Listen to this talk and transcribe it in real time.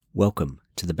Welcome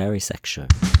to the Barry Sax Show.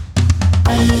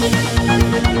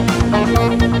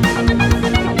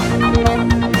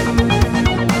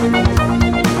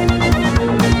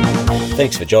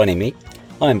 Thanks for joining me.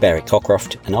 I'm Barry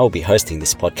Cockcroft and I'll be hosting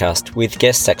this podcast with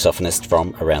guest saxophonists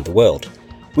from around the world.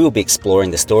 We'll be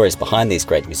exploring the stories behind these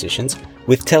great musicians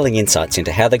with telling insights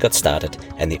into how they got started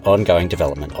and the ongoing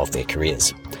development of their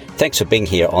careers. Thanks for being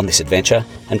here on this adventure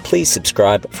and please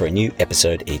subscribe for a new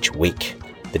episode each week.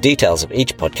 The details of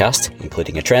each podcast,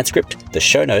 including a transcript, the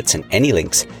show notes and any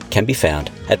links can be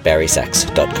found at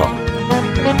barrysax.com.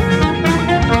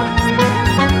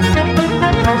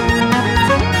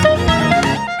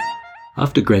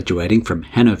 After graduating from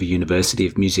Hanover University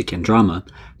of Music and Drama,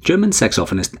 German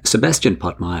saxophonist Sebastian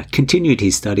Pottmeier continued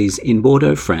his studies in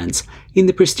Bordeaux, France, in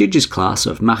the prestigious class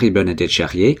of Marie-Bernadette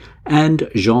Charrier and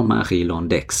Jean-Marie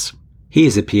Landex. He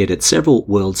has appeared at several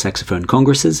World Saxophone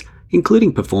Congresses,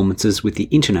 including performances with the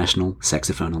International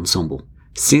Saxophone Ensemble.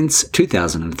 Since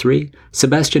 2003,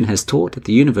 Sebastian has taught at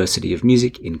the University of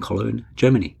Music in Cologne,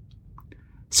 Germany.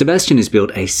 Sebastian has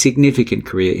built a significant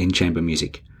career in chamber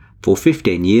music. For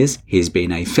 15 years, he has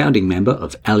been a founding member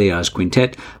of Alliage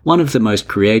Quintett, one of the most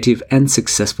creative and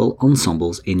successful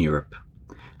ensembles in Europe.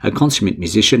 A consummate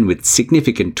musician with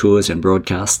significant tours and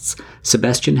broadcasts,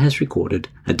 Sebastian has recorded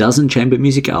a dozen chamber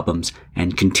music albums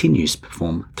and continues to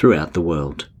perform throughout the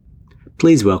world.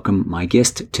 Please welcome my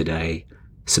guest today,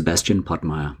 Sebastian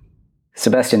Pottmeier.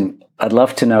 Sebastian, I'd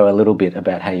love to know a little bit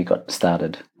about how you got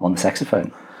started on the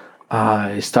saxophone.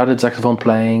 I started saxophone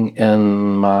playing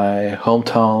in my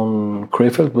hometown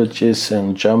Krefeld, which is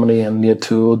in Germany and near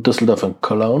to Düsseldorf and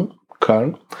Cologne,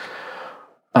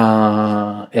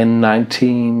 in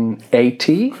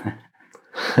 1980,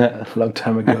 a long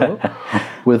time ago,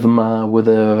 with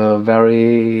a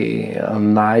very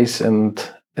nice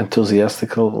and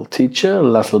enthusiastical teacher,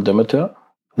 Laszlo Demeter.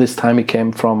 This time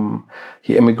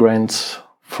he immigrates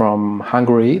from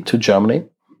Hungary to Germany,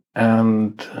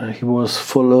 and he was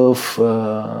full of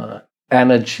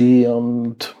energy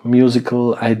and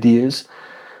musical ideas.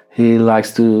 He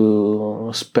likes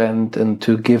to spend and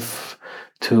to give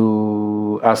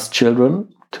to us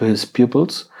children, to his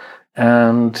pupils,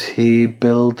 and he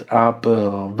built up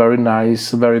a very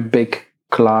nice, very big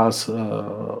class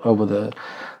over the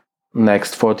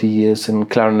next 40 years in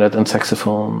clarinet and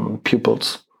saxophone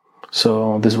pupils.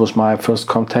 So this was my first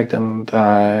contact, and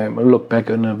I look back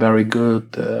in a very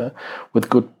good,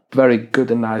 very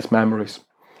good and nice memories.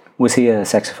 Was he a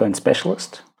saxophone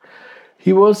specialist?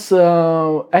 He was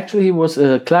he was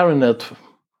a clarinet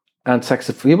and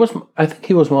saxophone. I think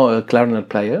he was more a clarinet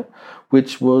player,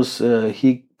 which was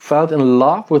he fell in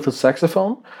love with the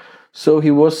saxophone, so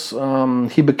he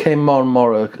became more and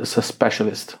more a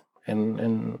specialist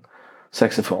in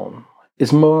saxophone.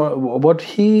 It's more what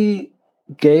he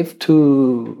gave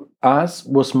to us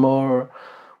was more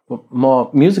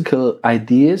musical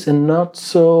ideas and not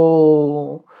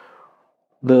so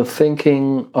the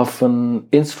thinking of an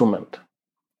instrument.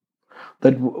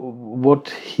 That what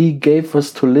he gave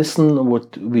us to listen,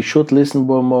 what we should listen,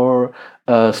 were more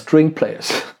string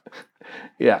players.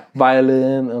 Yeah,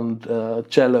 violin and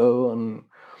cello, and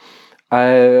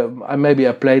I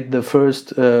played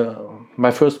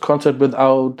my first concert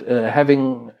without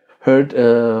having heard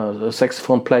a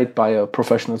saxophone played by a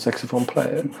professional saxophone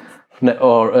player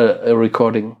or a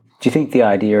recording. Do you think the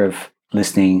idea of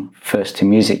listening first to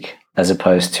music as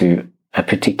opposed to a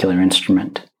particular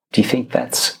instrument, do you think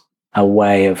that's a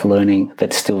way of learning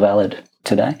that's still valid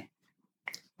today?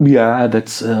 Yeah,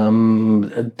 that's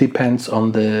depends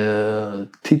on the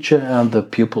teacher and the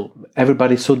pupil.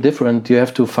 Everybody's so different. You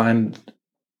have to find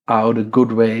out a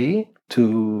good way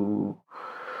to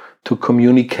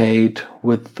communicate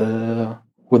with the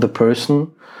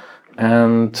person,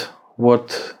 and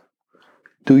what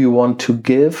do you want to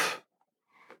give,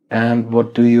 and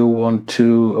what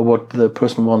the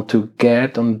person want to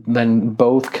get, and then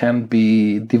both can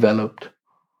be developed.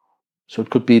 So it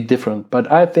could be different,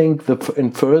 but I think the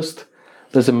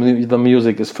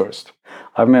music is first.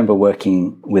 I remember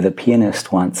working with a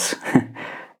pianist once,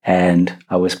 and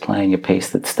I was playing a piece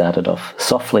that started off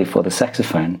softly for the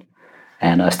saxophone.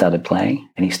 And I started playing,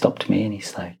 and he stopped me, and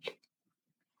he's like,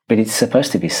 "But it's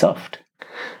supposed to be soft."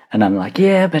 And I'm like,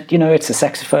 "Yeah, but it's a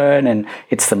saxophone, and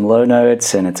it's some low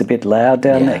notes, and it's a bit loud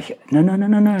down there."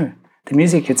 No. The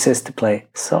music, it says to play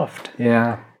soft.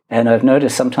 Yeah. And I've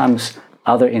noticed sometimes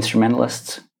other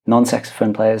instrumentalists,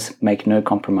 non-saxophone players, make no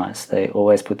compromise. They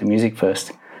always put the music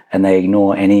first, and they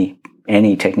ignore any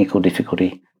technical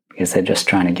difficulty because they're just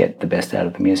trying to get the best out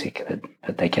of the music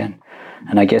that they can.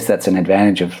 And I guess that's an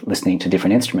advantage of listening to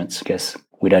different instruments. I guess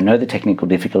we don't know the technical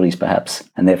difficulties perhaps,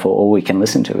 and therefore all we can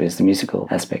listen to is the musical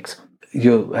aspects.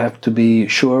 You have to be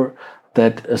sure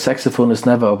that a saxophone is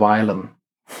never a violin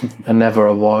and never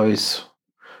a voice.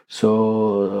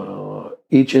 So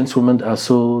each instrument are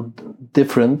so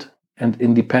different and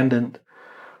independent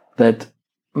that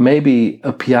maybe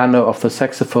a piano of the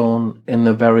saxophone in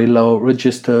a very low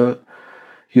register,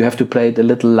 you have to play it a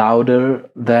little louder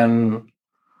than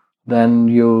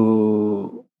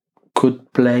you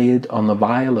could play it on a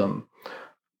violin.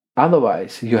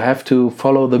 Otherwise, you have to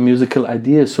follow the musical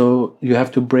idea. So you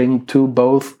have to bring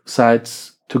both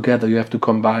sides together. You have to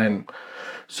combine.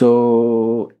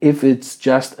 So if it's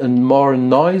just a more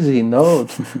noisy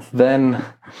note, then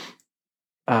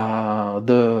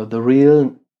the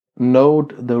real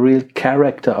note, the real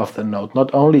character of the note,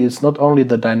 it's not only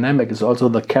the dynamic, it's also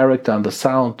the character and the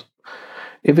sound.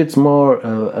 If it's more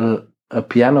a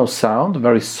piano sound, a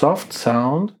very soft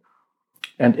sound,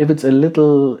 and if it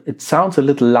sounds a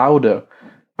little louder,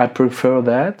 I prefer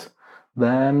that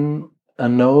than a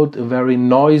note very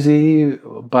noisy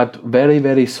but very,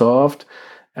 very soft,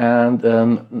 and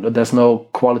there's no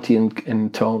quality in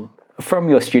tone. From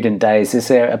your student days, is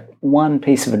there one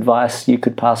piece of advice you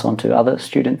could pass on to other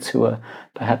students who are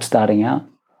perhaps starting out?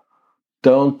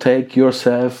 Don't take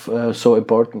yourself so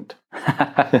important.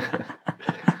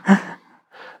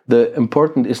 The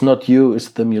important is not you, it's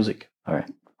the music. All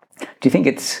right. Do you think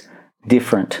it's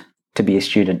different to be a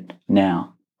student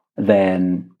now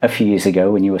than a few years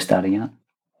ago when you were starting out?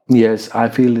 Yes, I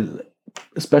feel,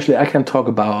 especially I can talk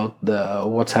about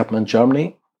what's happened in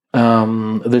Germany.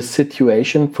 The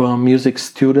situation for music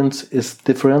students is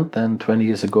different than 20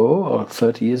 years ago or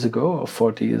 30 years ago or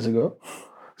 40 years ago.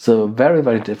 So very,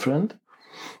 very different.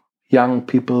 Young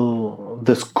people,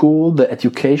 the school, the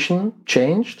education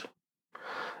changed.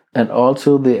 And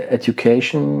also the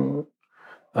education,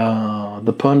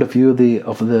 the point of view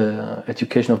of the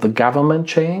education of the government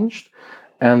changed.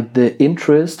 And the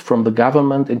interest from the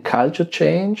government in culture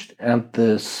changed. And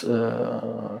this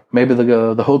maybe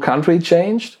the whole country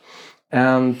changed.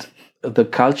 And the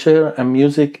culture and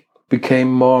music became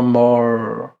more and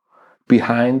more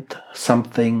behind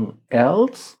something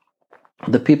else.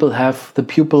 The pupil,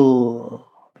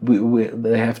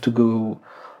 they have to go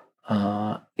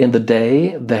in the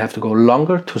day, they have to go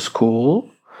longer to school,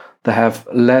 they have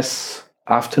less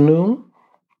afternoon,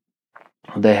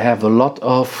 they have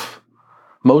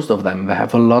most of them, they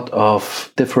have a lot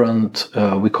of different,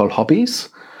 we call hobbies.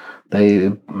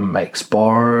 They make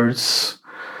sports,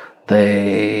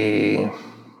 they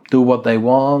do what they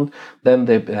want, then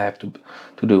they have to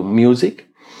do music,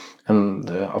 and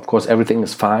of course everything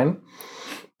is fine.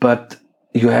 But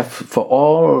you have, for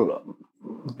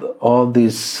all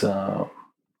these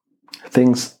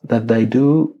things that they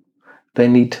do, they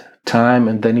need time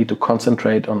and they need to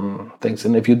concentrate on things.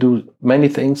 And if you do many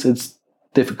things, it's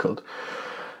difficult.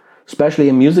 Especially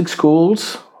in music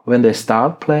schools, when they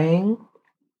start playing,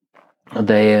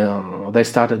 they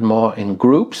started more in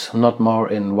groups, not more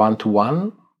in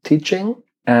one-to-one teaching.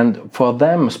 And for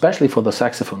them, especially for the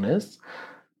saxophonists,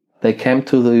 they came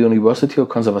to the university or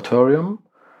conservatorium.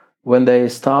 When they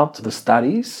start the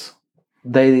studies,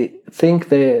 they think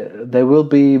they will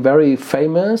be very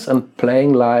famous and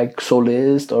playing like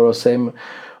solist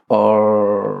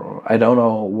or I don't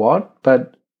know what,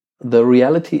 but the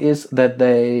reality is that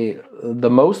the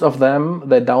most of them,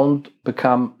 they don't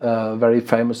become a very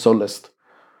famous soloist.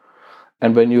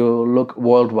 And when you look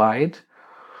worldwide,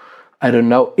 I don't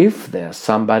know if there's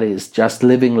somebody is just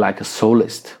living like a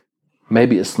soloist.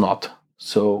 Maybe it's not.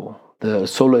 So the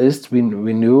soloists we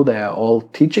knew, they are all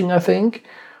teaching, I think,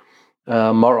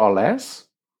 more or less.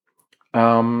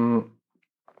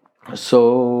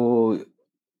 So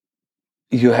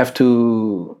you have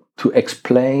to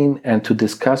explain and to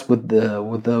discuss with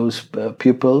those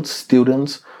pupils,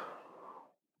 students,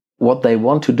 what they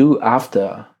want to do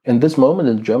after. In this moment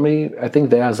in Germany, I think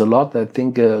there's a lot. I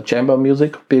think chamber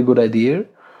music would be a good idea.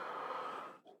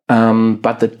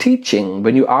 But the teaching,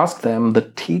 when you ask them,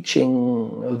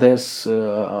 there's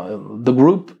the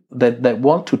group that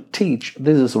want to teach,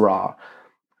 this is raw.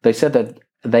 They said that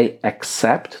they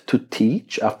accept to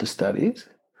teach after studies,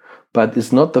 but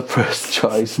it's not the first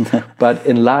choice. But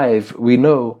in life, we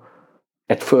know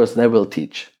at first they will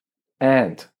teach.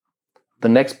 And the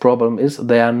next problem is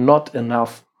there are not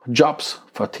enough jobs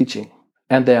for teaching.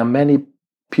 And there are many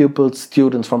pupils,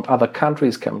 students from other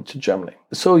countries coming to Germany.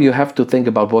 So you have to think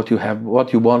about what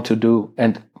you want to do,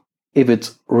 and if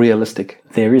it's realistic.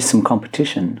 There is some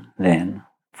competition then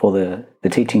for the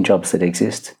teaching jobs that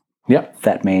exist. Yeah.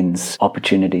 That means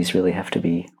opportunities really have to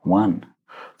be won.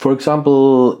 For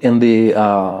example, in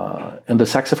the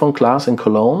saxophone class in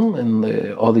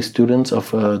Cologne, all the students of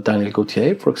Daniel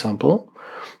Gauthier, for example,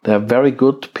 they are very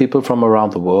good people from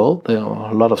around the world. There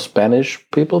are a lot of Spanish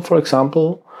people, for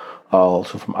example,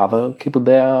 also from other people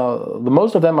there.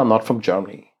 Most of them are not from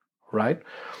Germany, right?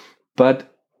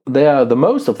 But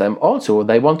most of them also,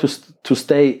 they want to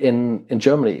stay in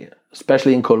Germany,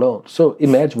 especially in Cologne. So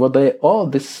imagine all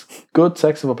these good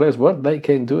saxophone players, what they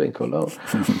can do in Cologne.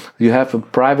 You have a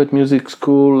private music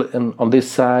school, and on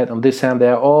this side, on this hand, they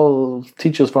are all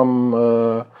teachers from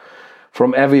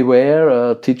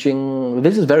everywhere teaching.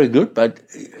 This is very good, but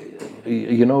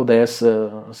there's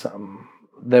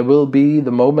there will be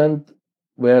the moment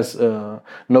whereas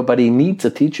nobody needs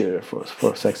a teacher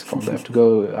for saxophone. They have to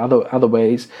go other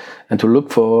ways and to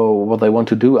look for what they want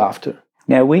to do after.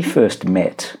 Now, we first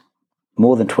met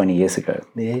more than 20 years ago.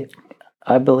 Yeah.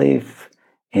 I believe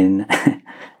in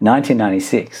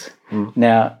 1996.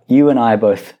 Now, you and I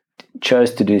both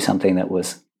chose to do something that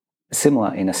was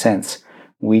similar in a sense.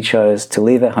 We chose to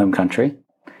leave our home country,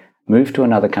 move to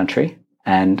another country,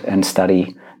 and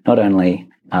study not only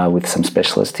with some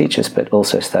specialist teachers, but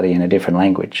also study in a different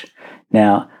language.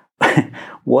 Now,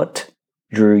 what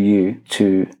drew you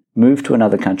to move to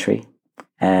another country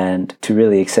and to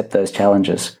really accept those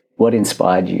challenges? What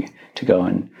inspired you to go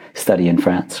and study in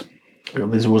France?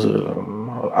 This was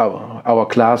our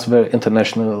class, very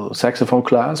international saxophone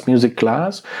class, music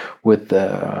class, with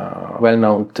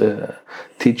well-known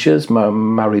teachers,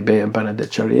 Marie Bay and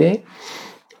Bernadette Charrier,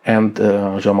 and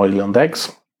Jean-Marie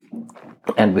Landex.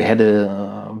 And we had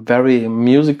a very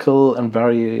musical and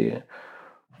very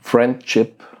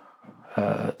friendship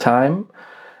time.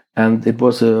 And it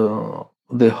was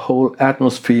the whole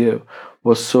atmosphere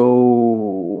was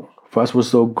so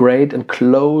great and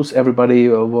close. Everybody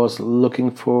was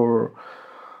looking for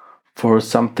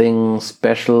something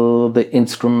special, the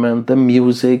instrument, the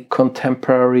music,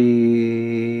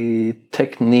 contemporary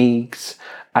techniques,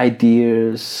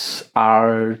 ideas,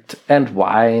 art and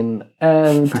wine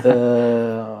and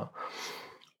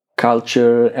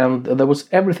culture, and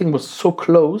everything was so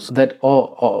close that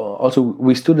also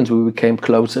we students, we became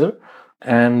closer,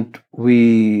 and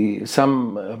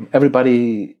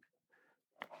everybody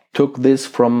took this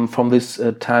from this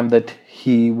time that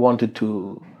he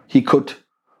could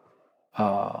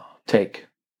take.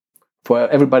 For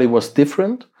everybody was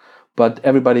different, but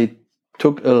everybody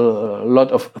took a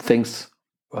lot of things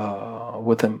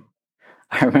with him.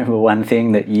 I remember one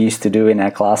thing that you used to do in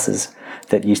our classes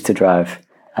that used to drive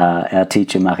our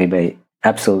teacher Marie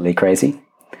absolutely crazy.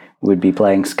 We'd be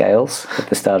playing scales at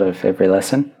the start of every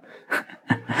lesson.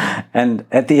 And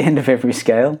at the end of every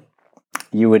scale,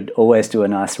 you would always do a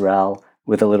nice rowl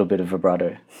with a little bit of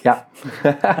vibrato. Yeah.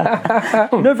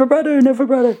 No vibrato, no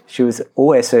vibrato. She was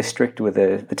always so strict with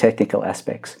the technical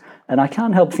aspects. And I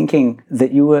can't help thinking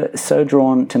that you were so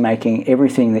drawn to making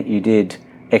everything that you did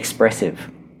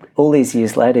expressive. All these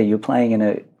years later, you're playing in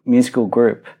a musical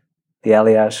group, the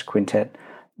Alliage Quintett,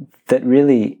 that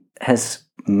really has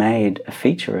made a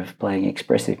feature of playing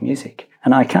expressive music.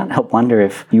 And I can't help wonder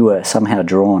if you were somehow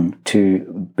drawn to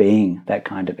being that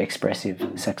kind of expressive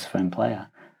saxophone player.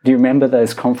 Do you remember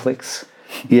those conflicts?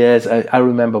 Yes, I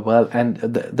remember well, and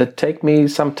that take me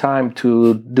some time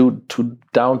to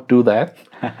don't do that.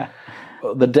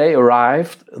 The day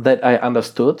arrived that I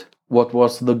understood what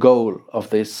was the goal of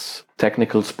this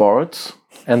technical sports,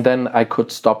 and then I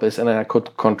could stop it and I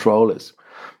could control it.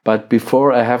 But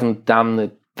before, I haven't done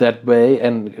it that way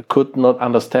and could not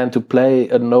understand to play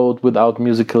a note without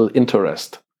musical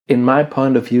interest. In my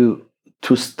point of view,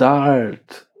 to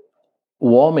start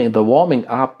warming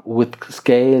up with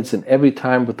scales and every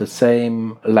time with the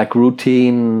same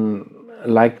routine,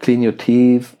 like clean your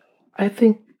teeth, I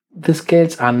think the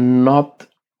scales are not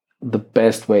the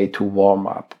best way to warm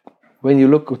up. When you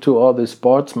look to all the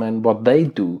sportsmen, what they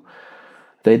do,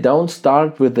 they don't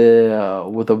start with the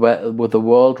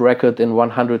world record in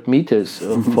 100 meters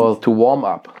to warm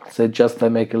up. They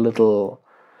make a little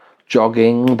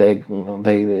jogging. They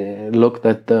look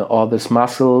at all these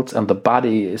muscles, and the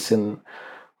body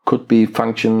could be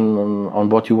function on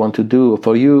what you want to do.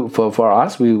 For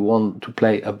us, we want to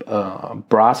play a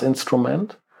brass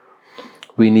instrument.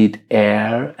 We need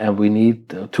air, and we need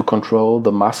to control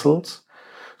the muscles.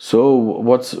 So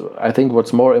I think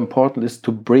what's more important is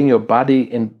to bring your body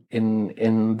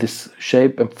in this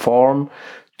shape and form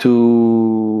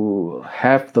to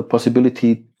have the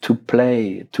possibility to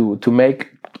play, to make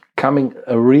coming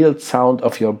a real sound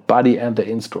of your body and the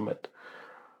instrument.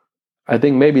 I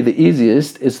think maybe the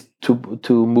easiest is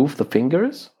to move the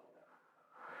fingers,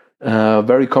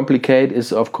 Very complicated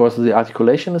is, of course, the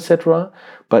articulation, etc.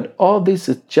 But all this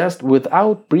is just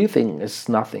without breathing is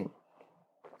nothing.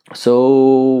 So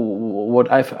what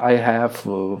I have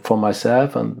for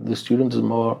myself and the students is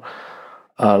more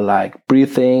like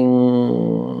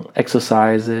breathing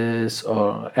exercises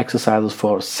or exercises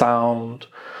for sound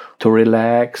to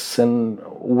relax. And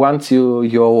once you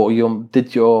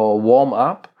did your warm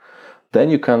up, then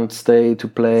you can stay to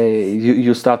play.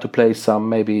 You start to play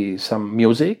maybe some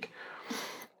music,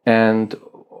 and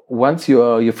once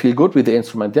you feel good with the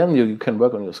instrument, then you can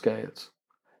work on your scales.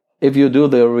 If you do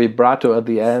the vibrato at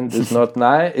the end, it's not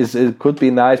nice. It could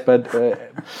be nice, but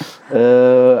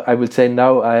I would say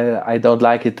no. I don't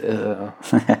like it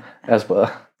as well.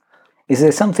 Is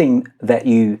there something that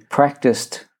you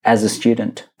practiced as a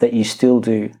student that you still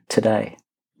do today?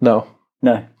 No.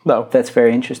 That's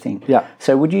very interesting. Yeah.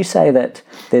 So would you say that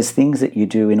there's things that you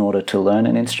do in order to learn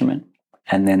an instrument,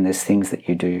 and then there's things that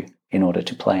you do in order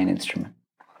to play an instrument?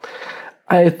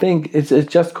 I think it's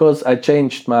just because I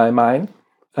changed my mind.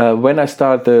 When I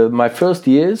started my first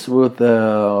years with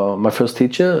my first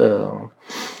teacher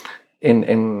in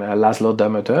Laszlo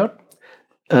Demeter,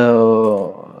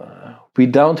 we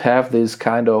don't have this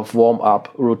kind of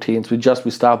warm-up routines.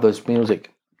 We start with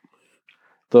music.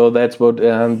 So that's what,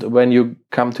 and when you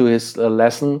come to his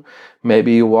lesson,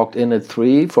 maybe you walked in at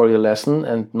 3 for your lesson,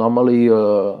 and normally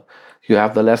you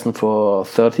have the lesson for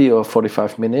 30 or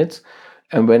 45 minutes.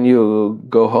 And when you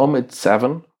go home, it's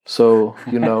 7. So,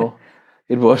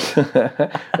 it was a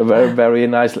very, very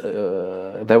nice,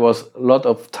 there was a lot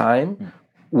of time.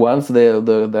 Once there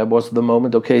was the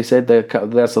moment, okay, he said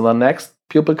there's the next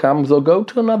pupil comes, so go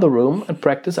to another room and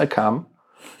practice, I come.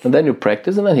 And then you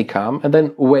practice, and then he come, and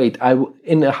then wait.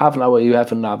 In a half an hour you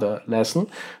have another lesson.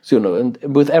 So and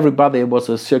with everybody it was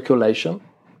a circulation.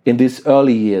 In these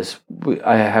early years,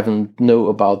 I haven't know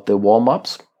about the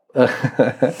warm-ups.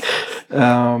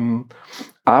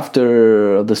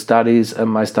 After the studies and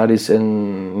my studies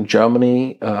in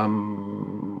Germany,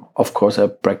 of course I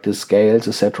practiced scales,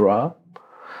 etc.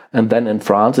 And then in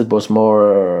France it was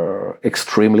more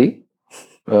extremely.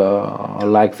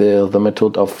 Like the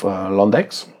method of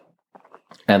Londex,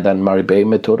 and then Maribé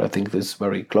method. I think this is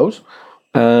very close.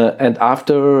 And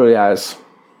after, yes,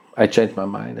 I changed my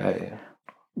mind.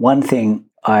 One thing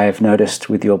I've noticed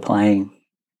with your playing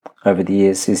over the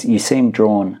years is you seem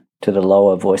drawn to the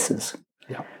lower voices.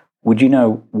 Yeah. Would you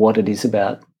know what it is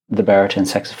about the baritone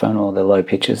saxophone or the low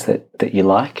pitches that you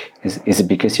like? Is it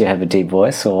because you have a deep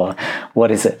voice, or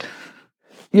what is it?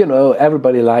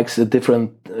 Everybody likes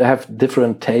have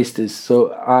different tastes.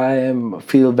 So I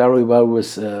feel very well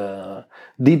with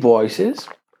deep voices.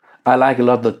 I like a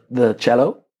lot the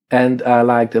cello, and I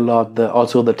liked a lot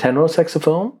also the tenor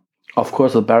saxophone. Of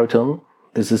course, the baritone.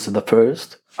 This is the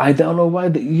first. I don't know why.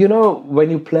 When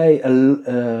you play a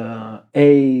low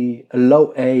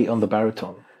A on the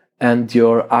baritone, and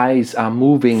your eyes are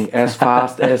moving as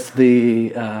fast as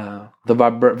the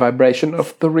vibration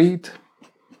of the reed.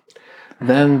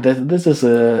 Then this is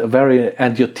a very,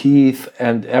 and your teeth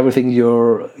and everything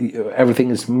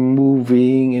everything is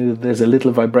moving, and there's a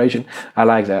little vibration. I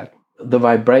like that. The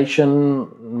vibration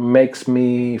makes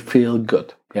me feel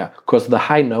good. Yeah, because the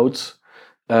high notes,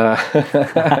 I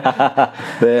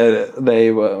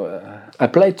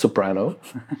played soprano.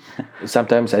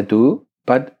 Sometimes I do,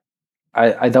 but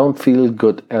I don't feel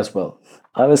good as well.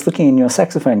 I was looking in your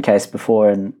saxophone case before,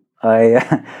 and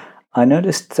I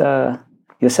noticed.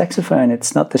 Your saxophone,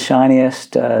 it's not the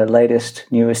shiniest, latest,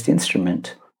 newest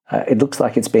instrument. It looks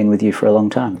like it's been with you for a long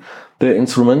time. The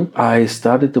instrument, I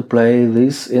started to play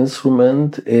this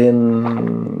instrument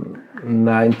in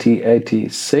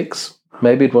 1986.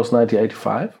 Maybe it was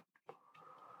 1985.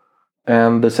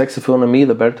 And the saxophone and me,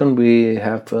 the baritone, we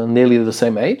have nearly the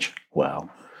same age. Wow.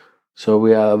 So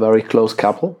we are a very close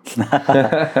couple.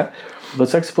 The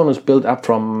saxophone is built up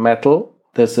from metal.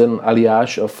 There's an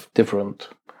alliage of different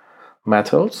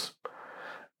metals,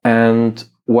 and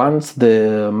once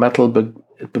the metal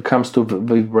it becomes to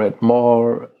vibrate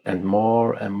more and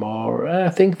more and more, I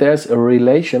think there's a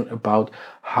relation about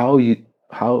how you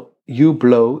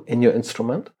blow in your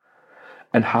instrument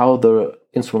and how the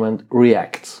instrument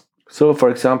reacts. So, for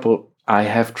example, I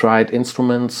have tried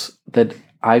instruments that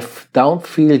I don't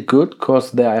feel good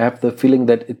because I have the feeling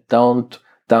that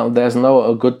there's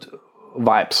no good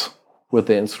vibes with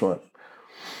the instrument.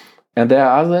 And there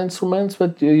are other instruments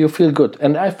that you feel good.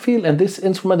 And I feel, and this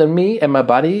instrument and me and my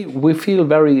body, we feel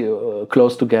very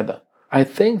close together. I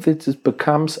think that it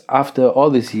becomes, after all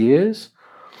these years,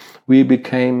 we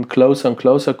became closer and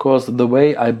closer because the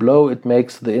way I blow, it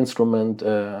makes the instrument,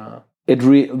 the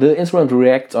instrument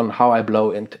reacts on how I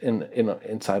blow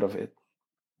inside of it.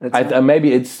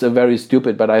 Maybe it's very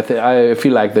stupid, but I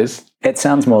feel like this. It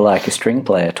sounds more like a string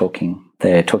player talking.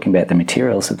 They're talking about the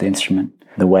materials of the instrument.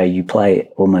 The way you play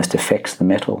almost affects the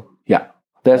metal. Yeah,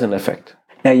 there's an effect.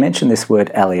 Now, you mentioned this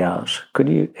word alliage. Could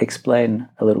you explain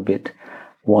a little bit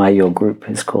why your group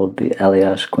is called the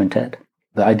Alliage Quintett?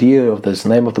 The idea of this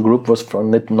name of the group was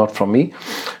not from me.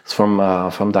 It's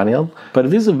from Daniel. But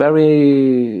it is a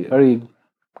very, very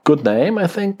good name, I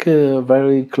think.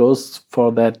 Very close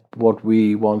for that what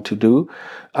we want to do.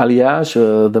 Alliage,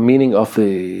 the meaning of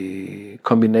the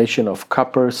combination of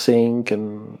copper, zinc,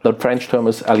 and the French term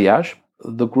is alliage.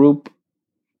 The group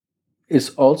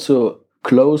is also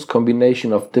close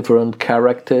combination of different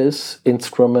characters,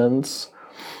 instruments,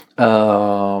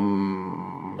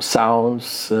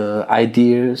 sounds,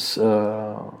 ideas,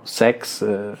 sex,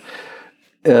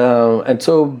 and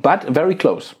so, but very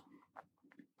close.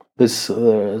 This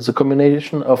is a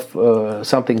combination of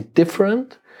something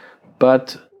different,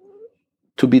 but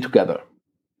to be together.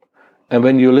 And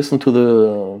when you listen to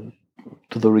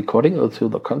the recording or to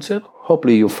the concert,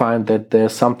 hopefully you find that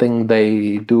there's something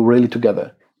they do really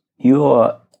together.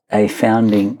 You're a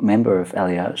founding member of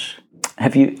Alliage.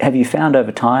 Have you found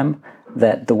over time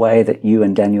that the way that you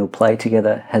and Daniel play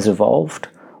together has evolved,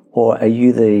 or are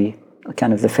you the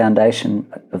kind of the foundation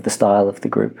of the style of the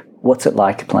group? What's it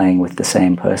like playing with the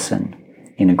same person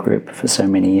in a group for so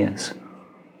many years?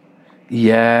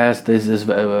 Yes, this is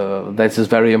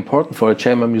very important for a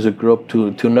chamber music group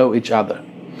to know each other,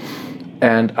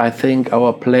 and I think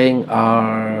our playing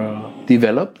are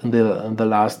developed in the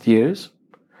last years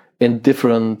in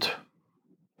different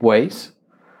ways.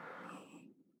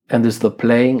 And the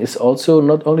playing is also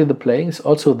not only the playing, it's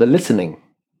also the listening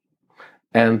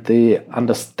and the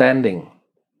understanding.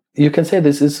 You can say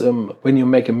this is when you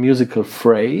make a musical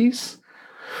phrase,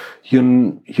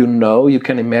 you know, you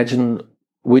can imagine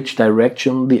which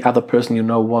direction the other person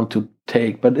want to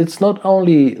take. But it's not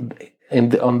only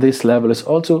on this level, it's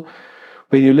also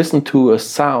when you listen to a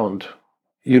sound,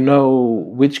 you know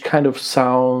which kind of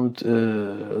sound,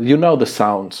 the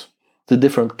sounds, the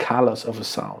different colors of a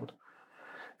sound.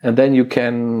 And then you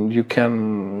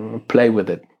can play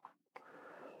with it.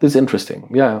 This is interesting.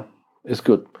 Yeah, it's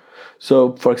good.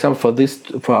 So, for example,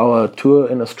 for our tour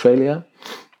in Australia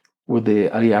with the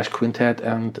Alliage Quintett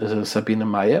and Sabine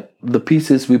Meyer, the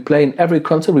pieces we play in every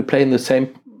concert, we play in the same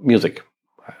music.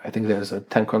 I think there's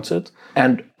 10 concerts.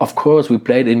 And of course, we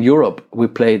played in Europe. We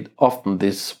played often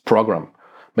this program.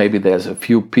 Maybe there's a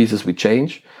few pieces we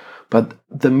change, but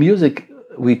the music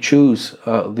we choose,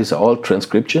 these are all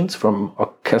transcriptions from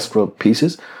orchestral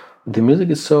pieces. The music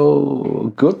is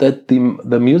so good that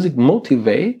the music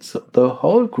motivates the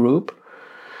whole group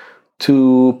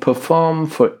to perform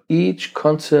for each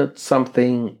concert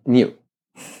something new.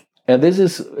 And this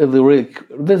is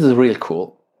really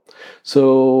cool.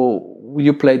 So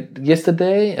you played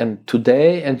yesterday and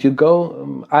today, and you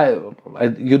go.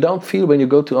 You don't feel when you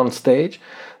go on stage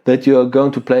that you are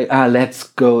going to play. Let's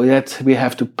go. We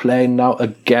have to play now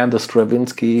again the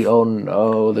Stravinsky. Oh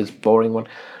no, this boring one.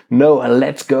 No,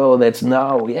 let's go. That's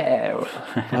now. Yeah,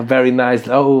 very nice.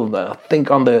 Oh, think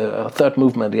on the third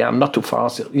movement. Yeah, not too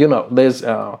fast. There's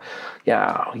a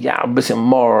bit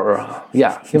more.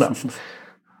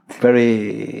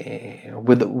 Very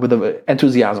with the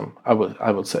enthusiasm. I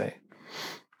would say.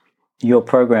 Your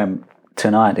program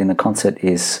tonight in the concert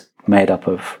is made up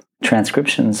of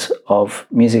transcriptions of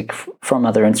music from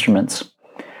other instruments.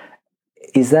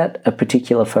 Is that a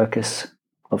particular focus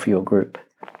of your group?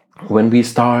 When we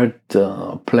start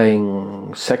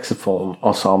playing saxophone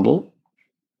ensemble,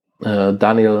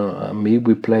 Daniel and me,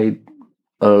 we played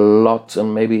a lot,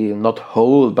 and maybe not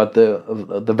whole, but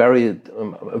the very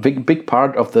big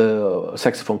part of the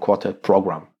saxophone quartet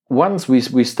program. Once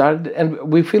we started, and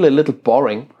we feel a little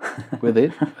boring with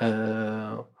it,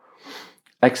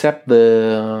 except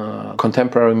the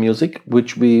contemporary music,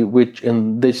 which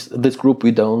in this group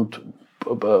we don't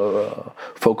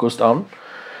focused on,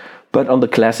 but on the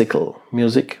classical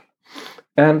music.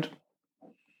 And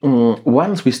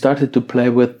once we started to play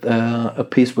with a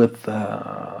piece with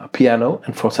piano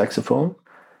and for saxophone,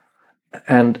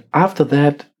 and after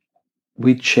that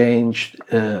we changed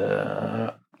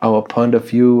our point of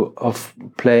view of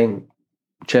playing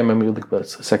chamber music with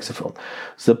saxophone.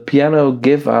 The piano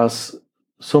gave us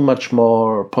so much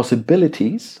more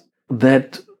possibilities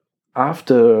that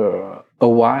after a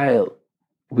while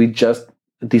we just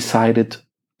decided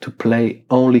to play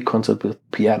only concert with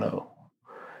piano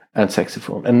and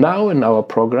saxophone. And now in our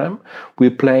program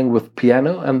we're playing with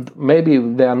piano, and maybe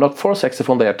they are not for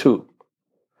saxophone, they are two.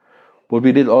 What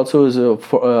we did also is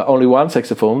only one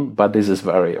saxophone, but this is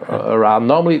very rare.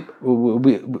 Normally,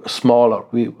 we smaller.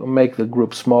 We make the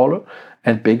group smaller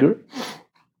and bigger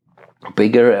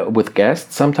with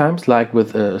guests sometimes, like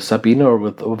with Sabine or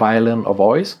with violin or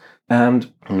voice.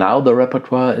 And now the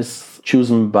repertoire is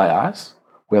chosen by us.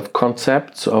 We have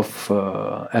concepts of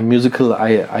and musical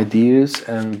ideas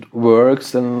and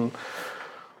works, and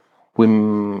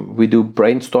we do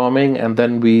brainstorming, and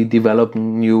then we develop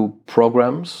new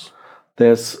programs.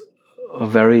 There's a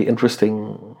very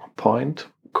interesting point,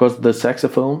 because the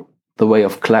saxophone, the way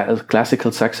of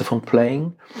classical saxophone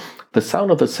playing, the sound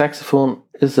of the saxophone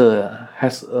has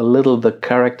a little the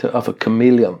character of a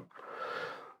chameleon.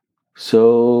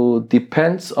 So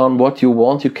depends on what you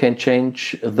want, you can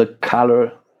change the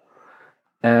color,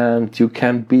 and you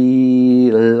can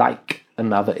be like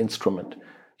another instrument.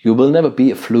 You will never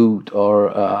be a flute or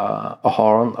a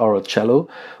horn or a cello,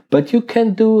 but you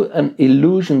can do an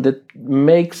illusion that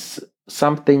makes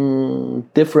something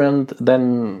different.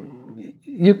 Then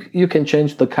you can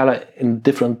change the color in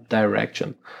different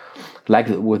direction. Like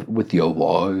with your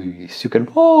voice, you can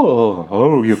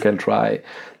you can try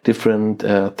different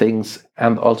things,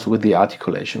 and also with the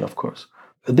articulation, of course.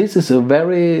 This is a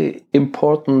very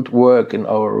important work in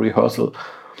our rehearsal,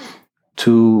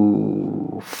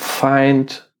 to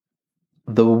find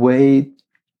the way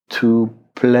to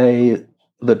play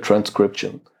the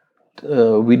transcription.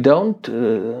 We don't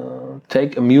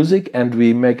take a music and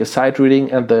we make a sight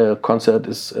reading, and the concert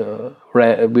is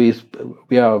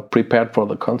we are prepared for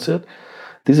the concert.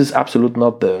 This is absolutely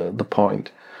not the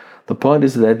point. The point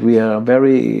is that we are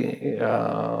very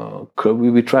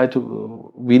we try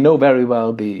to, we know very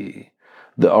well the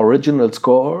original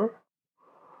score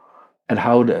and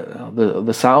how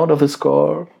the sound of the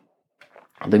score,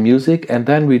 the music, and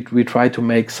then we try to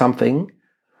make something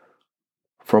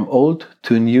from old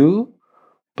to new,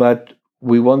 but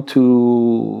we want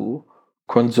to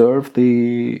conserve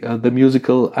the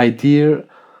musical idea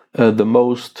the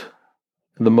most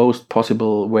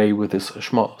possible way with this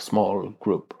small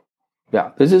group.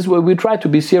 Yeah, this is where we try to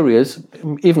be serious,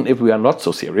 even if we are not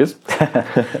so serious.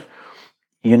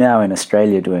 You're now in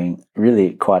Australia doing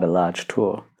really quite a large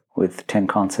tour with 10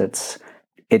 concerts.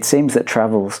 It seems that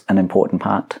travel's an important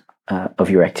part of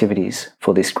your activities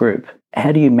for this group.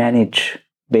 How do you manage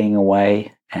being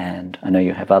away? And I know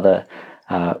you have other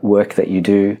work that you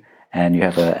do, and you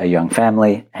have a young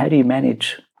family. How do you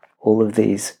manage all of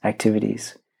these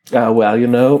activities?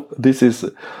 Well, this is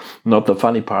not the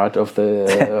funny part of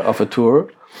the of a tour.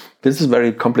 This is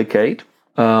very complicated.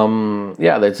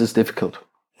 This is difficult.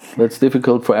 That's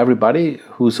difficult for everybody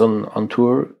who's on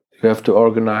tour. You have to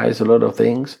organize a lot of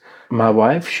things. My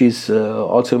wife, she's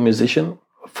also a musician,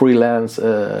 freelance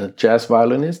jazz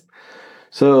violinist.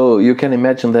 So you can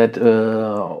imagine that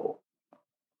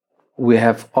we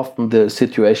have often the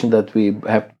situation that we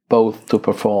have both to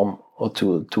perform or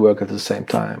to work at the same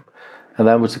time. And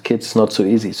then with the kids, it's not so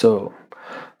easy. So,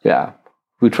 yeah,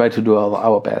 we try to do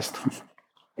our best.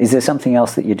 Is there something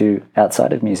else that you do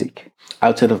outside of music?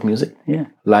 Outside of music? Yeah.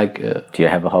 Like... do you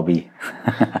have a hobby?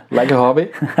 Like a hobby?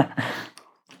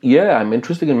 Yeah, I'm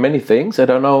interested in many things. I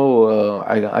don't know,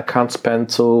 I can't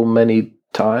spend so many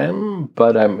time,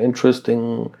 but I'm interested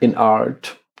in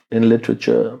art, in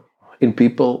literature, in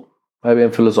people, maybe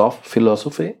in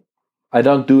philosophy. I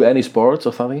don't do any sports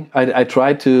or something. I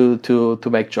tried to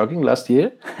make jogging last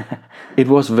year. I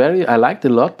liked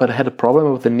it a lot, but I had a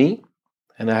problem with the knee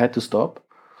and I had to stop.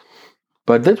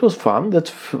 But that was fun. That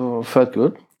felt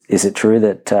good. Is it true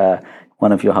that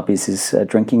one of your hobbies is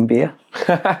drinking beer?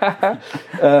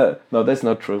 No, that's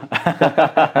not true.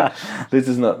 This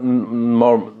is not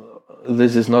more.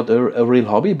 This is not a real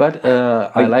hobby, but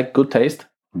I like good taste.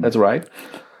 That's right.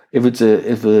 If a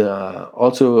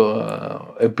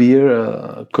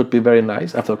beer could be very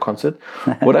nice after a concert.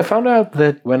 What I found out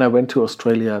that when I went to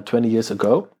Australia 20 years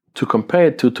ago, to compare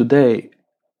it to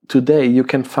today you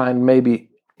can find maybe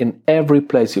in every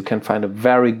place you can find a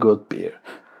very good beer.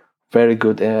 Very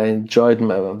good. I enjoyed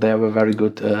them. There were very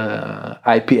good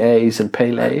IPAs and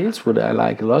pale ales, what I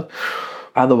like a lot.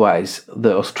 Otherwise,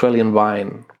 the Australian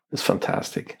wine is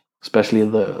fantastic, especially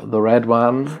the red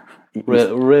one.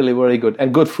 Really very good,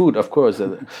 and good food, of course.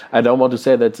 I don't want to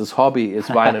say that his hobby is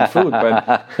wine and food,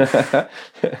 but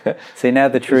see, now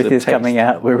the truth is coming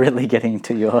out. We're really getting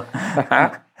to your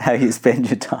how you spend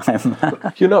your time.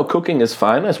 Cooking is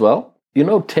fine as well.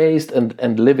 Taste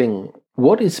and living.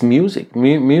 What is music?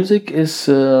 Music is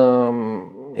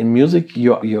in music.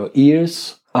 Your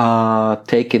ears are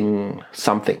taking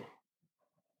something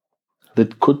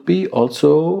that could be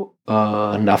also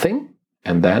nothing,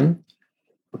 and then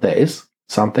there is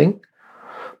something,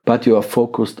 but you are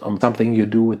focused on something you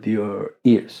do with your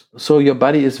ears. So your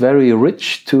body is very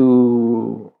rich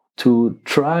to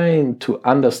trying to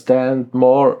understand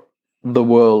more the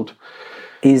world.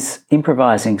 Is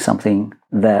improvising something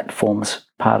that forms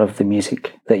part of the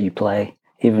music that you play,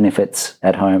 even if it's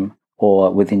at home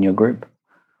or within your group?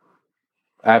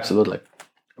 Absolutely.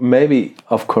 Maybe,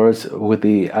 of course, with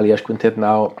the Alliage Quintett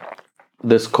now,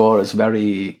 the score is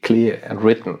very clear and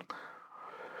written.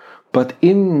 But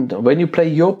when you play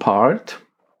your part,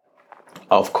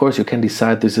 of course, you can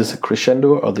decide this is a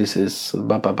crescendo or this is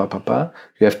ba ba ba ba ba.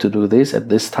 You have to do this at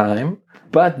this time.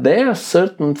 But there's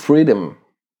certain freedom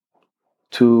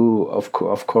to, of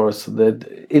course, that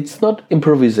it's not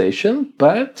improvisation,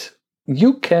 but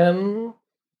you can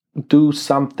do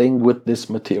something with this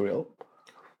material.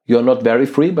 You're not very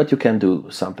free, but you can do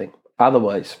something.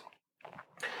 Otherwise,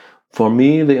 for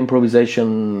me, the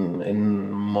improvisation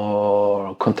in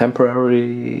more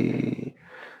contemporary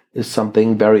is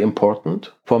something very important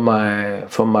for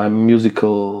my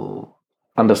musical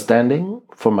understanding,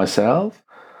 for myself,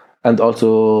 and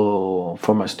also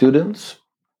for my students.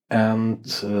 And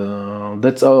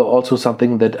that's also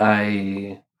something that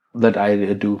I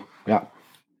do. Yeah.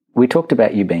 We talked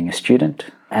about you being a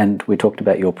student, and we talked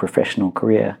about your professional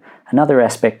career. Another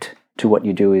aspect to what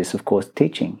you do is, of course,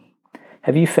 teaching.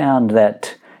 Have you found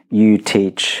that you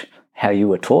teach how you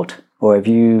were taught, or have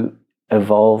you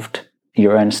evolved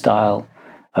your own style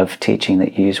of teaching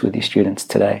that you use with your students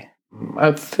today?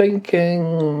 I'm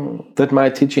thinking that my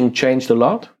teaching changed a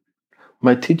lot.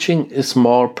 My teaching is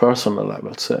more personal, I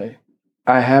will say.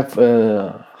 I have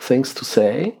things to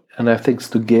say and I have things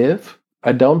to give.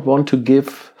 I don't want to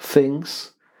give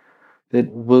things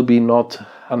that will be not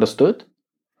understood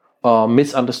or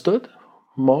misunderstood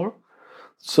more.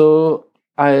 So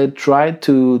I try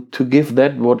to give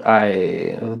that what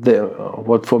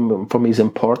for me is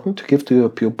important to give to a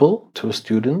pupil, to a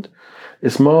student.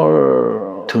 It's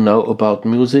more to know about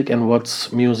music and what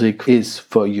music is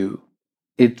for you.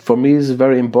 For me is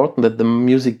very important that the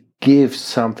music gives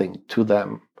something to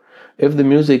them. If the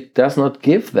music does not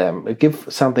give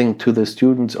something to the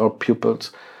students or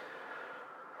pupils,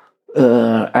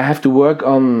 I have to work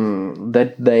on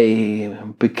that they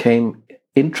became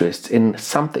interest in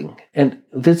something. And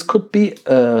this could be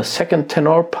a second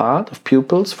tenor part of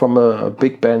pupils from a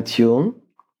big band tune,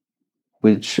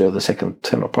 which the second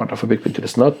tenor part of a big band tune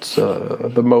is not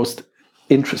the most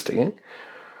interesting,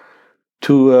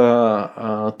 to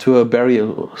a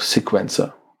burial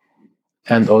sequencer,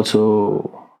 and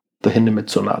also the Hindemith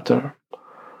Sonata.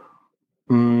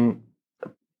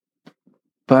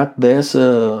 But there's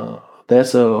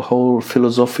a whole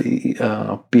philosophy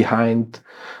behind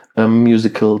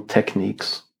musical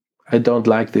techniques. I don't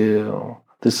like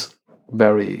this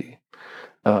very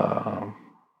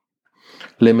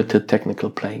limited technical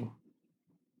playing.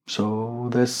 So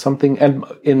there's something, and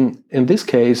in this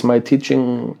case, my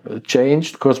teaching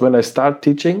changed because when I start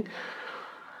teaching,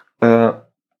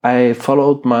 I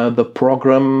followed the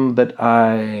program that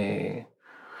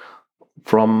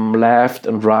from left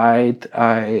and right,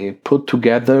 I put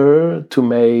together to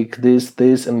make this,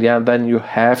 and then you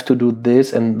have to do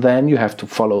this, and then you have to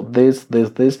follow this.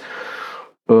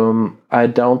 I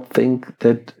don't think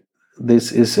that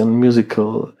this is a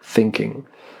musical thinking.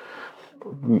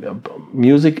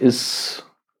 Music is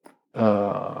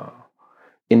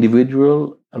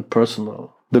individual and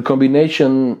personal. The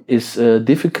combination is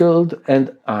difficult,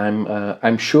 and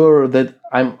I'm sure that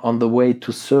I'm on the way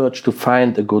to search to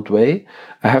find a good way.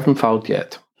 I haven't found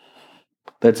yet.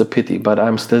 That's a pity, but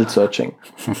I'm still searching.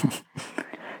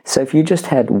 So if you just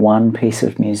had one piece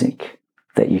of music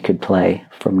that you could play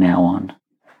from now on,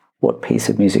 what piece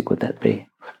of music would that be?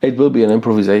 It will be an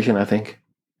improvisation, I think.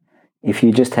 If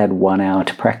you just had 1 hour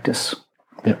to practice,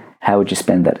 yeah, how would you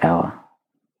spend that hour?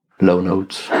 Low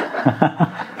notes.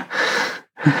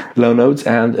 Low notes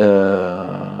and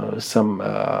some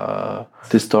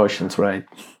distortions, right?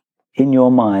 In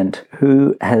your mind,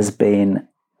 who has been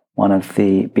one of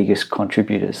the biggest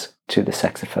contributors to the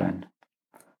saxophone?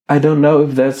 I don't know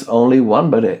if there's only one,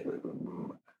 but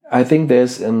I think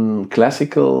there's in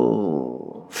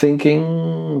classical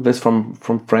thinking, this from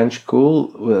French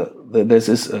school, this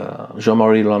is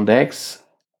Jean-Marie Landex.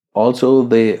 Also,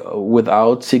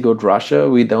 without Sigurd Ruscher,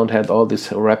 we don't have all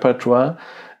this repertoire.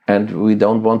 And we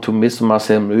don't want to miss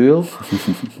Marcel Mühl.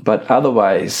 But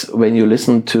otherwise, when you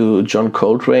listen to John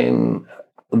Coltrane,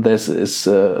 this is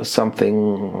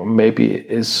something maybe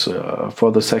is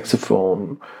for the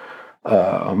saxophone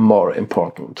more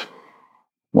important.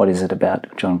 What is it about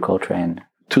John Coltrane?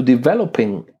 To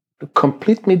developing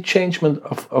completely changement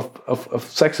of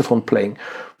saxophone playing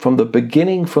from the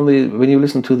beginning, when you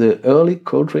listen to the early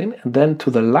Coltrane and then to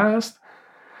the last,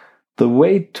 the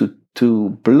way to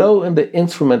blow in the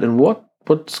instrument and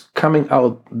what's coming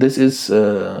out. This is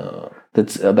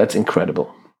that's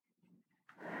incredible.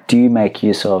 Do you make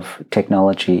use of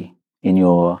technology in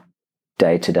your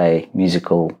day-to-day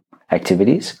musical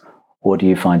activities, or do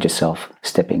you find yourself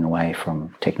stepping away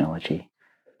from technology?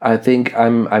 I think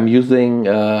I'm using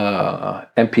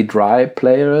MP3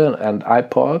 player and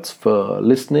iPods for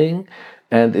listening,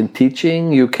 and in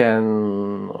teaching you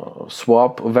can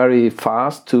swap very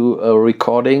fast to a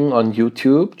recording on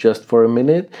YouTube just for a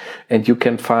minute, and you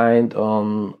can find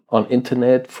on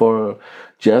internet for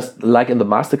just like in the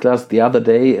masterclass the other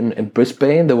day in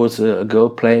Brisbane, there was a girl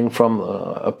playing from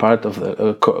a part of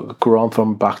the Quran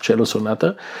from Bach cello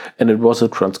sonata, and it was a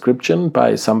transcription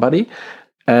by somebody,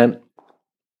 and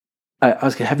I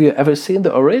asked her, have you ever seen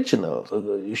the original?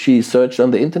 She searched on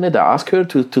the internet. I asked her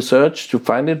to search, to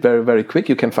find it very, very quick.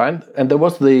 You can find, and there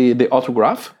was the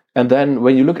autograph. And then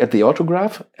when you look at the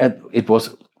autograph, and it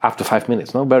was after 5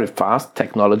 minutes, no, very fast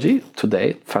technology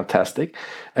today, fantastic.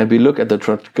 And we look at the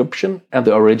transcription and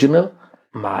the original.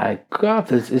 My God,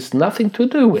 this is nothing to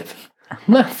do with.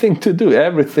 Nothing to do.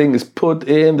 Everything is put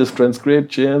in this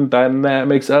transcription,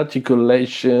 dynamics,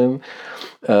 articulation,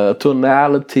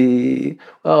 tonality.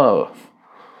 Oh,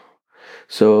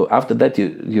 so after that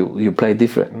you play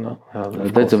different. No?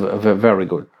 That's a very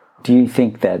good. Do you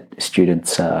think that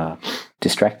students are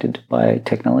distracted by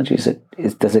technology?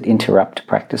 Does it interrupt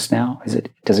practice now?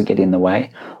 Does it get in the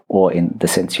way, or in the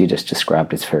sense you just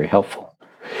described, it's very helpful?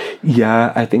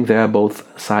 Yeah, I think there are both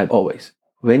sides always.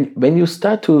 When you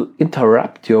start to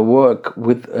interrupt your work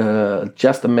with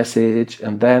just a message,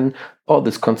 and then all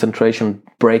this concentration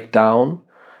break down,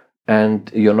 and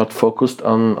you're not focused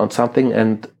on something,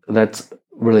 and that's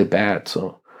really bad.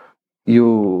 So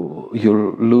you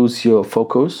lose your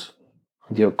focus,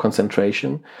 your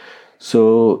concentration.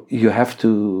 So you have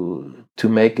to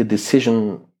make a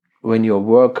decision when you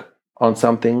work on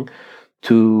something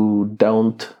to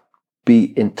don't be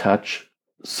in touch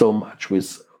so much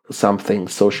with something,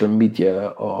 social media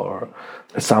or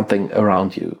something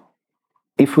around you.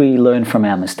 If we learn from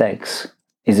our mistakes,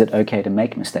 is it okay to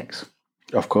make mistakes?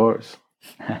 Of course.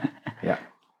 Yeah,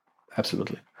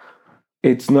 absolutely.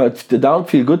 It's not, don't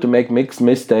feel good to make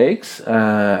mistakes,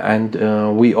 and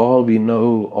we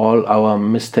know all our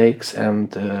mistakes,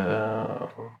 and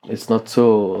it's not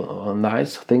so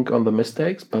nice to think on the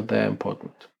mistakes, but they're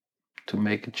important to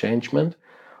make a changement,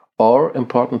 or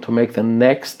important to make the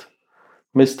next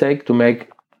mistake to make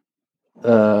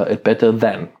it better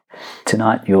then.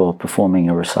 Tonight you're performing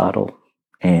a recital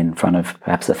in front of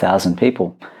perhaps 1,000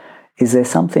 people. Is there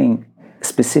something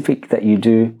specific that you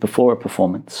do before a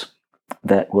performance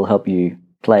that will help you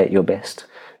play at your best?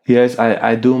 Yes,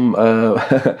 I do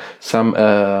some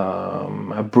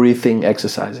breathing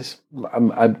exercises.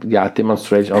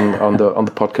 Demonstrate on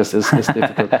the podcast is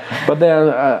difficult, but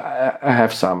there I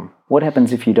have some. What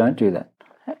happens if you don't do that?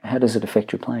 How does it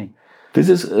affect your playing? This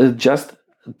is just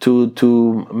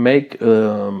to make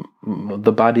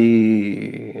the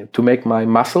body, to make my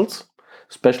muscles,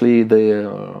 especially the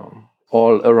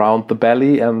all around the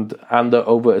belly and under,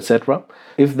 over, etc.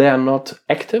 If they are not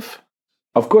active,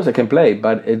 of course I can play,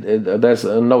 but there's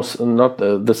not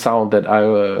the sound that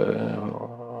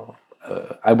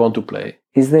I want to play.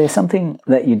 Is there something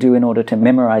that you do in order to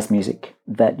memorize music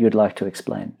that you'd like to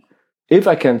explain? If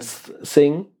I can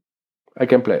sing, I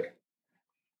can play.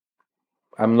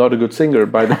 I'm not a good singer,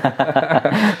 but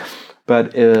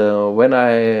but when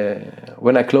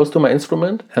I close to my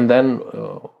instrument, and then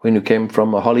when you came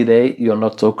from a holiday, you're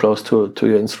not so close to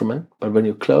your instrument. But when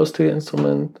you're close to your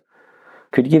instrument,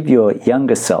 could you give your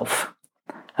younger self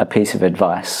a piece of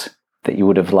advice that you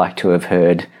would have liked to have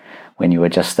heard when you were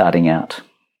just starting out?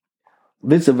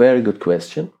 This is a very good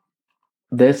question.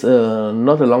 There's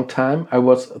not a long time I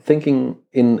was thinking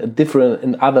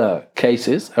in other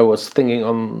cases. I was thinking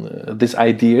on this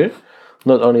idea,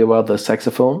 not only about the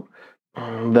saxophone.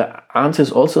 The answer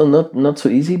is also not so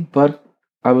easy, but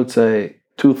I would say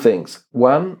two things.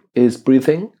 One is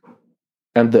breathing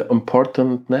and the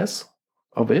importantness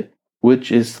of it,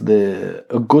 which is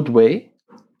a good way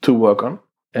to work on,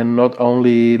 and not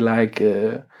only like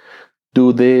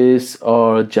do this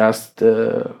or just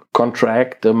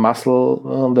contract the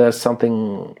muscle. There's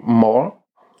something more.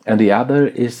 And the other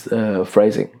is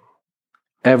phrasing.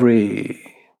 Every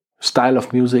style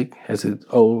of music has its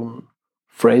own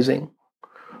phrasing,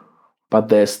 but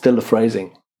there's still a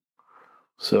phrasing.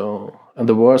 So, and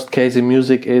the worst case in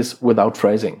music is without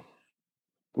phrasing.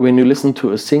 When you listen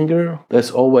to a singer,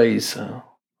 there's always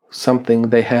something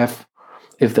they have.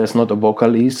 If there's not a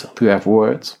vocalise, you have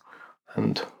words.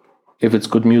 And if it's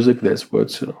good music, there's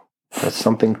words. There's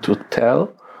something to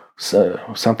tell. So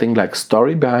something like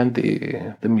story behind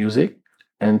the music.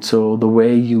 And so the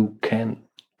way you can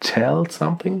tell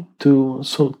something to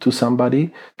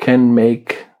somebody can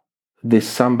make this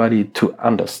somebody to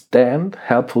understand,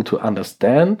 helpful to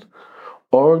understand,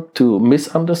 or to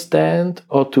misunderstand,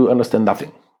 or to understand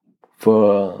nothing.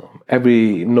 For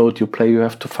every note you play, you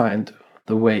have to find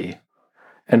the way.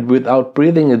 And without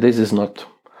breathing, this is not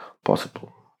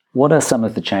possible. What are some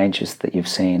of the changes that you've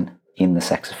seen in the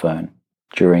saxophone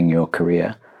during your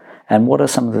career? And what are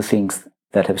some of the things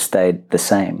that have stayed the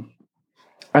same?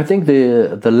 I think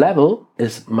the level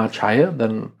is much higher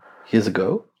than years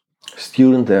ago.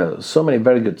 There are so many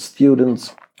very good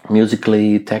students,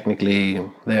 musically, technically.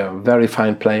 They are very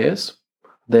fine players.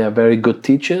 They are very good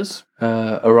teachers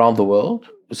around the world.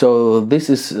 So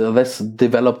that's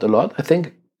developed a lot, I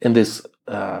think, in this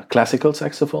classical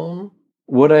saxophone.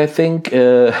 What I think,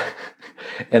 and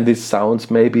this sounds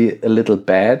maybe a little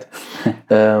bad,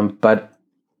 but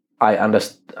I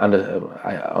understand.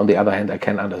 On the other hand, I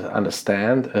can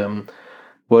understand.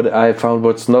 What I found,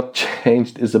 what's not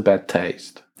changed, is a bad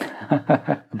taste.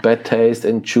 Bad taste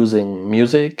in choosing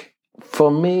music.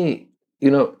 For me,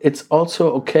 it's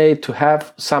also okay to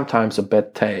have sometimes a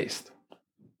bad taste.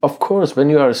 Of course, when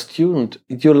you are a student,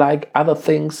 you like other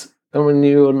things than when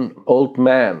you're an old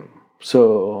man,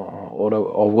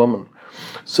 or woman.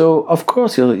 So of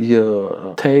course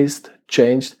your taste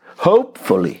changed.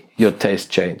 Hopefully your taste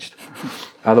changed.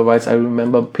 Otherwise, I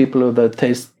remember people who their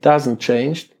taste doesn't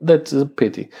change. That's a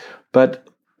pity. But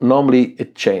normally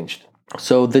it changed.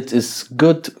 So that is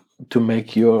good to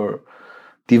make your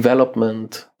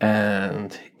development,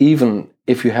 and even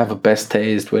if you have a best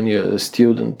taste when you're a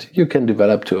student, you can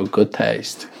develop to a good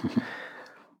taste.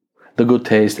 The good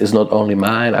taste is not only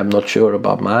mine. I'm not sure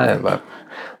about mine, but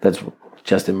that's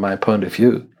just in my point of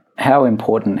view. How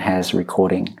important has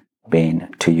recording been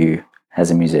to you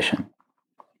as a musician?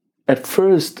 At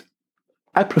first,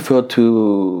 I prefer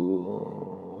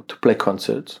to play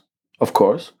concerts, of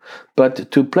course. But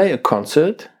to play a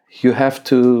concert, you have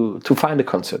to find a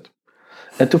concert.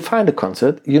 And to find a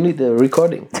concert, you need a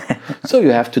recording. So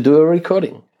you have to do a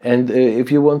recording. And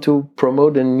if you want to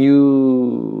promote a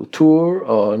new tour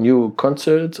or new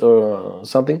concerts or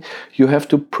something, you have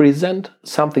to present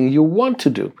something you want to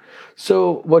do.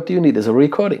 So what you need is a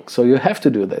recording. So you have to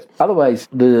do that. Otherwise,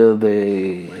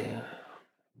 the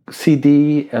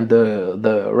CD and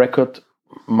the record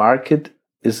market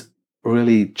is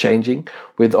really changing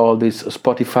with all these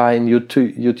Spotify and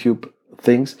YouTube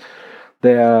things.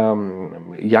 There are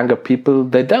younger people,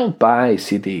 they don't buy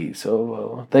CDs,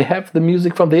 so they have the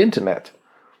music from the internet.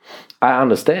 I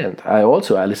understand. I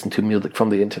listen to music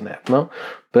from the internet, no?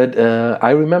 But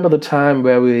I remember the time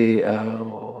where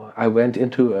I went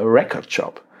into a record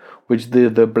shop, which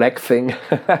the black thing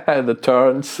that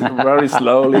turns very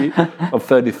slowly of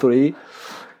 33.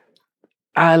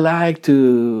 I like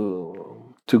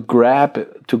to grab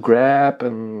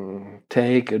and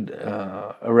take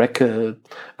a record.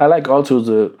 I like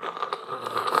also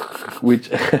which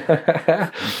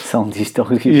sounds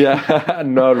historic. Yeah,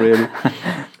 not really.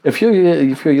 A few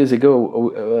years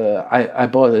ago, I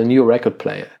bought a new record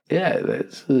player. Yeah,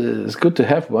 it's good to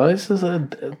have one.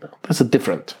 That's a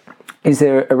different. Is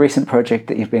there a recent project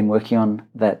that you've been working on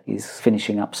that is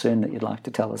finishing up soon that you'd like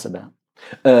to tell us about?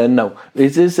 No,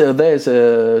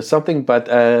 there's something, but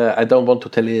I don't want to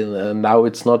tell you now.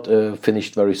 It's not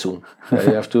finished very soon.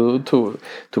 You have to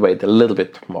wait a little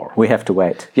bit more. We have to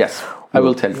wait. Yes, I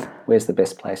will tell you. Where's the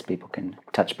best place people can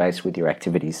touch base with your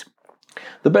activities?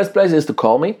 The best place is to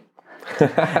call me.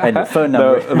 And the phone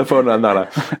number. The phone number. No.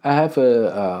 I have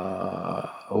a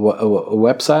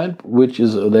website which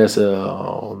is there's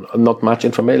not much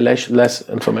information, less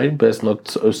information, but it's not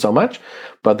so much.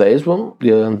 But there is one.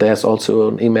 And there's also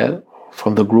an email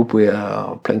from the group we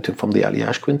are playing to from the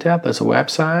Alliage Quintett. There's a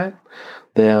website.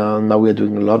 Now we are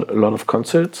doing a lot of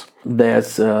concerts.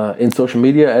 There's in social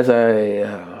media, as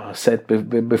I said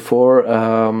before,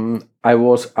 I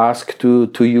was asked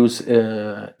to use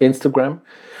Instagram.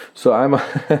 So I'm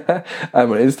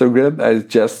I'm on Instagram. I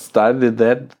just started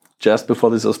that just before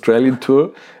this Australian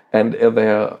tour, and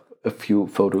there are a few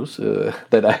photos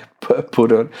that I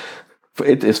put on.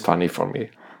 It is funny for me.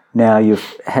 Now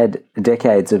you've had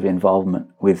decades of involvement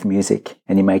with music,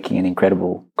 and you're making an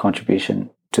incredible contribution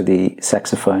to the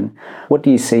saxophone. What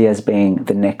do you see as being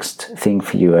the next thing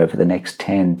for you over the next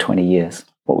 10, 20 years?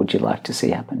 What would you like to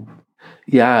see happen?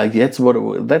 Yeah, that's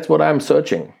what I'm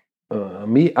searching.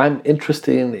 I'm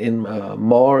interested in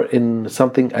more in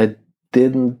something I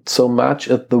didn't so much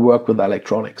at the work with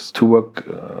electronics, to work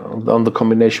on the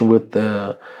combination with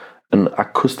an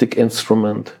acoustic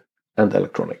instrument and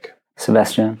electronic.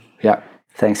 Sebastian, Yeah.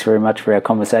 thanks very much for our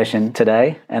conversation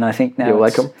today. And I think now You're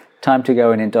it's welcome. time to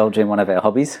go and indulge in one of our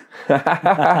hobbies.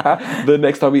 The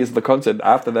next hobby is the concert.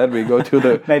 After that, we go to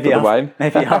the wine.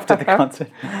 Maybe after the concert.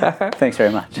 Thanks very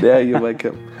much. Yeah, you're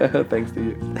welcome. Thanks to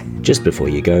you. Just before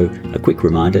you go, a quick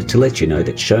reminder to let you know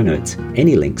that show notes,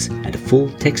 any links, and a full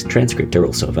text transcript are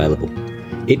also available.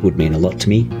 It would mean a lot to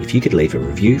me if you could leave a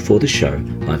review for the show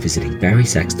by visiting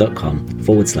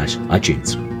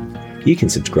barrysax.com/iTunes. You can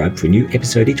subscribe for a new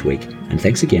episode each week, and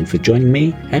thanks again for joining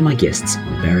me and my guests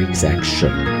on Barry Sax Show.